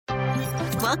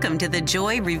Welcome to the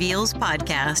Joy Reveals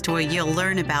podcast, where you'll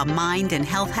learn about mind and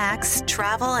health hacks,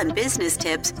 travel and business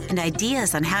tips, and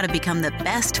ideas on how to become the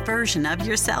best version of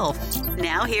yourself.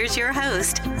 Now here's your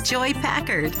host, Joy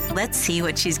Packard. Let's see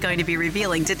what she's going to be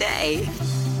revealing today.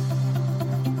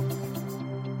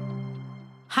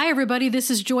 Hi, everybody.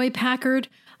 This is Joy Packard.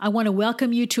 I want to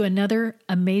welcome you to another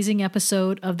amazing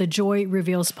episode of the Joy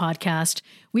Reveals podcast.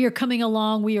 We are coming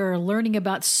along. We are learning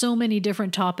about so many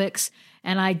different topics,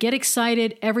 and I get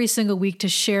excited every single week to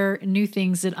share new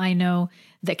things that I know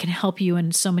that can help you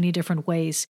in so many different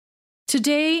ways.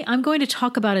 Today, I'm going to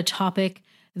talk about a topic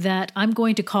that I'm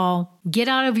going to call Get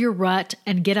Out of Your Rut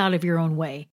and Get Out of Your Own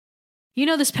Way. You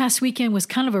know, this past weekend was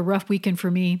kind of a rough weekend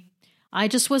for me. I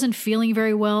just wasn't feeling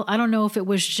very well. I don't know if it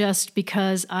was just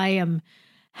because I am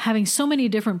having so many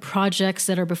different projects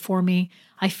that are before me.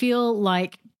 I feel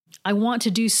like I want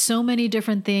to do so many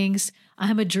different things.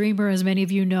 I'm a dreamer, as many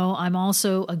of you know. I'm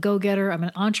also a go-getter. I'm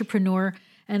an entrepreneur.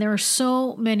 And there are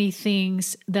so many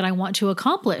things that I want to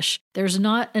accomplish. There's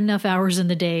not enough hours in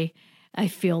the day, I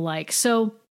feel like.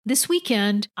 So this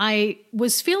weekend, I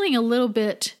was feeling a little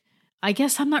bit, I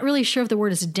guess I'm not really sure if the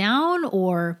word is down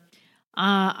or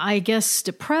I guess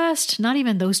depressed, not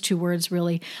even those two words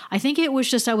really. I think it was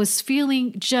just, I was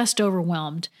feeling just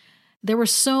overwhelmed. There were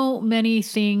so many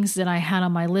things that I had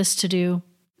on my list to do,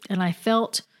 and I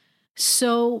felt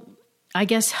so, I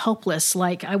guess, helpless,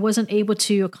 like I wasn't able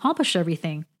to accomplish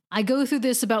everything. I go through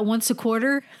this about once a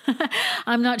quarter.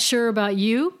 I'm not sure about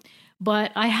you,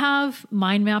 but I have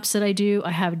mind maps that I do.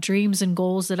 I have dreams and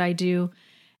goals that I do.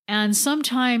 And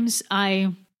sometimes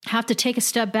I have to take a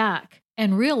step back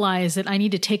and realize that I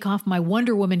need to take off my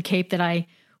Wonder Woman cape that I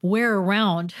wear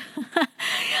around.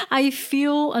 I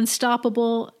feel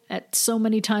unstoppable at so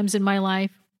many times in my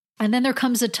life. And then there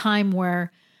comes a time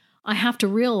where I have to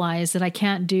realize that I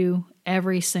can't do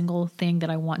every single thing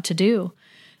that I want to do.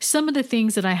 Some of the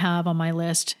things that I have on my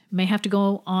list may have to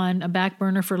go on a back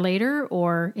burner for later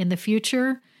or in the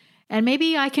future. And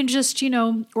maybe I can just,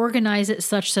 organize it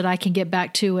such that I can get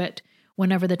back to it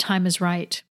whenever the time is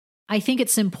right. I think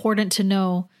it's important to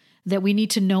know that we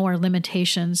need to know our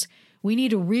limitations. We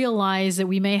need to realize that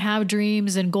we may have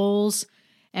dreams and goals,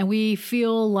 and we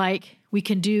feel like we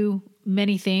can do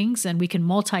many things and we can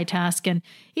multitask. And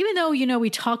even though, we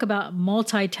talk about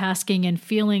multitasking and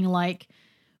feeling like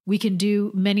we can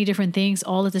do many different things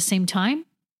all at the same time,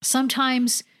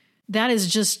 sometimes that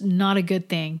is just not a good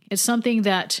thing. It's something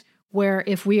that where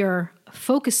if we are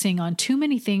focusing on too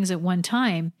many things at one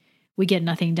time, we get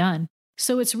nothing done.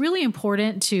 So it's really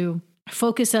important to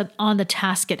focus on the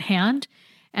task at hand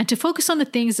and to focus on the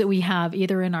things that we have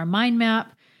either in our mind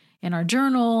map, in our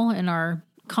journal, in our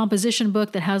composition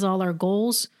book that has all our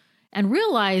goals, and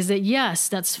realize that yes,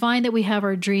 that's fine that we have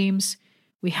our dreams,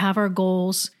 we have our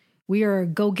goals, we are a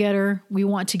go-getter, we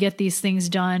want to get these things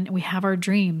done, we have our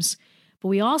dreams. But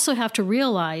we also have to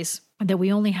realize that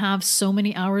we only have so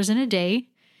many hours in a day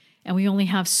and we only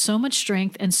have so much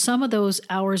strength, and some of those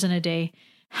hours in a day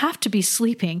have to be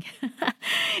sleeping.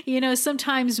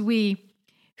 Sometimes we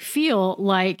feel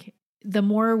like the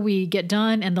more we get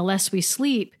done and the less we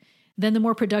sleep, then the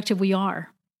more productive we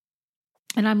are.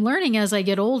 And I'm learning as I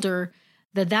get older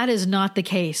that that is not the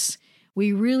case.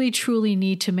 We really, truly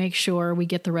need to make sure we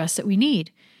get the rest that we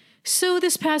need. So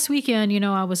this past weekend,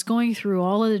 I was going through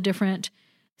all of the different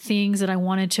things that I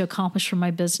wanted to accomplish for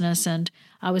my business, and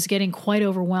I was getting quite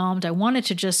overwhelmed. I wanted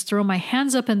to just throw my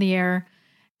hands up in the air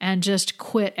and just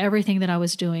quit everything that I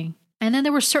was doing. And then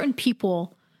there were certain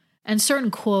people and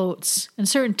certain quotes and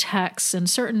certain texts and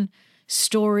certain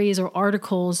stories or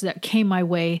articles that came my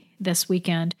way this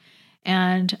weekend.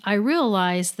 And I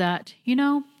realized that,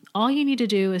 all you need to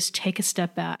do is take a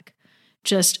step back.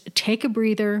 Just take a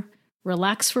breather,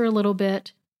 relax for a little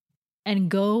bit, and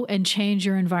go and change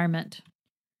your environment.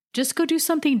 Just go do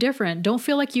something different. Don't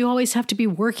feel like you always have to be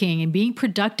working and being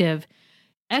productive,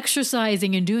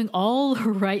 exercising and doing all the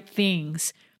right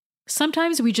things.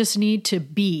 Sometimes we just need to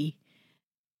be.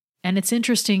 And it's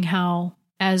interesting how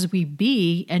as we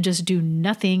be and just do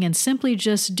nothing and simply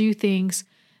just do things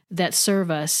that serve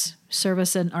us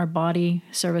in our body,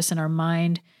 serve us in our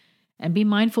mind, and be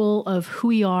mindful of who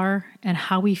we are and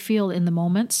how we feel in the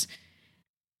moments.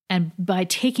 And by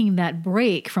taking that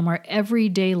break from our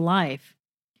everyday life,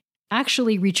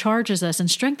 actually recharges us and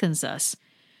strengthens us.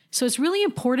 So it's really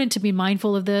important to be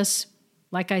mindful of this.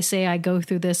 Like I say, I go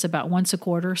through this about once a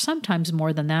quarter, sometimes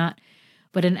more than that,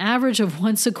 but an average of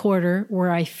once a quarter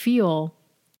where I feel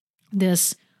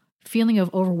this feeling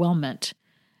of overwhelmment.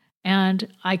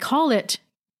 And I call it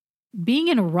being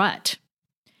in a rut.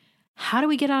 How do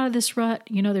we get out of this rut?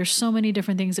 There's so many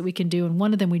different things that we can do. And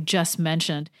one of them we just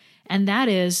mentioned, and that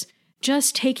is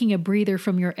just taking a breather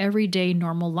from your everyday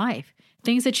normal life,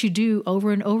 things that you do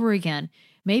over and over again.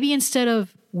 Maybe instead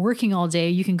of working all day,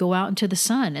 you can go out into the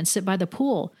sun and sit by the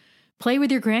pool, play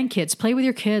with your grandkids, play with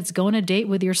your kids, go on a date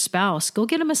with your spouse, go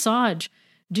get a massage,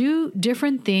 do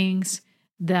different things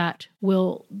that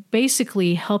will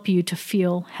basically help you to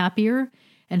feel happier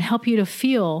and help you to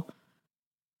feel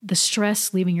the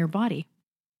stress leaving your body.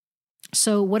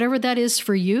 So whatever that is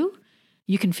for you,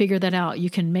 you can figure that out. You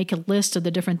can make a list of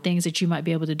the different things that you might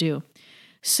be able to do.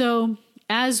 So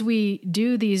as we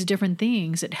do these different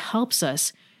things, it helps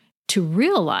us to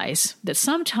realize that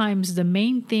sometimes the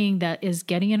main thing that is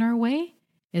getting in our way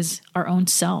is our own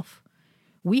self.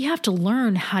 We have to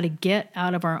learn how to get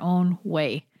out of our own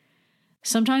way.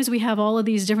 Sometimes we have all of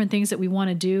these different things that we want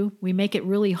to do. We make it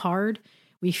really hard.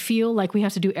 We feel like we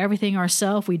have to do everything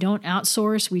ourselves. We don't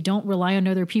outsource. We don't rely on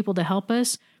other people to help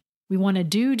us. We want to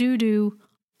do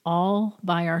all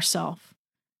by ourselves.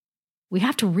 We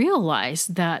have to realize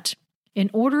that in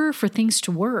order for things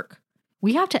to work,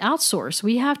 we have to outsource.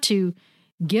 We have to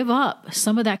give up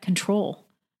some of that control.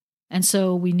 And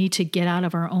so we need to get out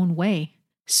of our own way.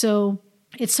 So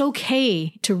it's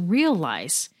okay to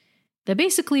realize that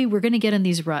basically we're going to get in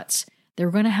these ruts.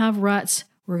 They're going to have ruts.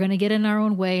 We're going to get in our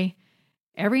own way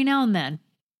every now and then.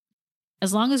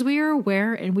 As long as we are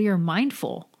aware and we are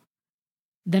mindful,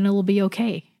 then it will be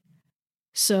okay.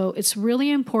 So it's really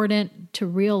important to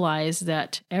realize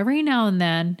that every now and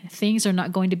then things are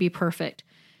not going to be perfect.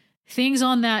 Things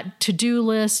on that to-do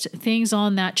list, things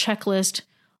on that checklist,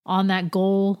 on that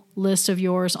goal list of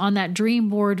yours, on that dream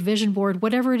board, vision board,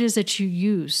 whatever it is that you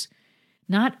use.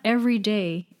 Not every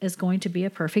day is going to be a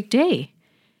perfect day.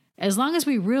 As long as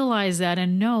we realize that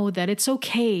and know that it's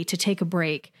okay to take a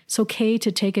break, it's okay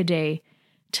to take a day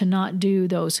to not do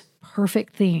those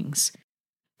perfect things.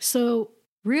 So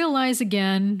realize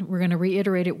again, we're going to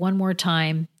reiterate it one more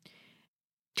time.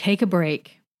 Take a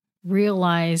break.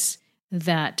 Realize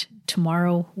that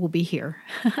tomorrow will be here.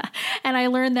 And I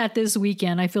learned that this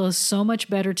weekend. I feel so much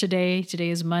better today. Today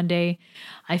is Monday.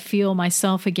 I feel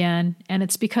myself again. And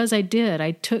it's because I did.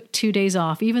 I took 2 days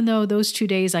off, even though those 2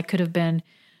 days I could have been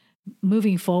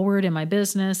moving forward in my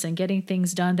business and getting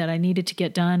things done that I needed to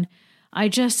get done. I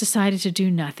just decided to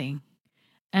do nothing.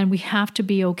 And we have to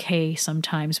be okay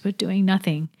sometimes with doing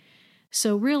nothing.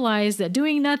 So realize that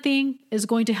doing nothing is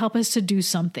going to help us to do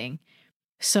something.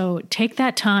 So take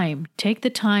that time. Take the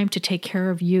time to take care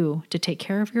of you, to take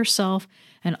care of yourself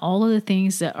and all of the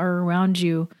things that are around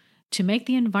you, to make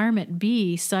the environment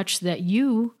be such that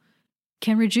you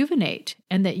can rejuvenate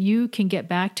and that you can get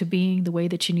back to being the way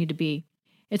that you need to be.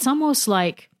 It's almost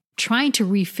like trying to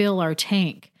refill our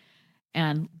tank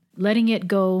and letting it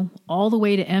go all the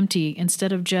way to empty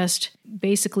instead of just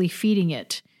basically feeding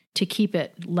it to keep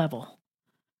it level.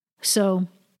 So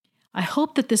I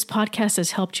hope that this podcast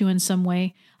has helped you in some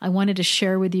way. I wanted to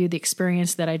share with you the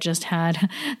experience that I just had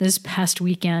this past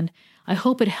weekend. I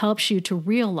hope it helps you to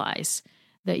realize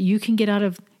that you can get out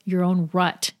of your own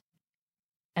rut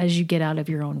as you get out of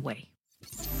your own way.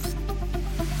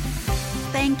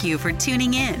 Thank you for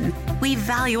tuning in. We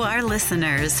value our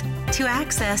listeners. To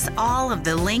access all of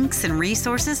the links and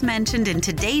resources mentioned in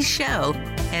today's show,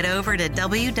 head over to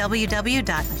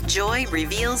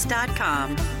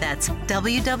www.joyreveals.com. That's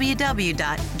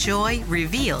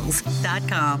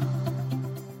www.joyreveals.com.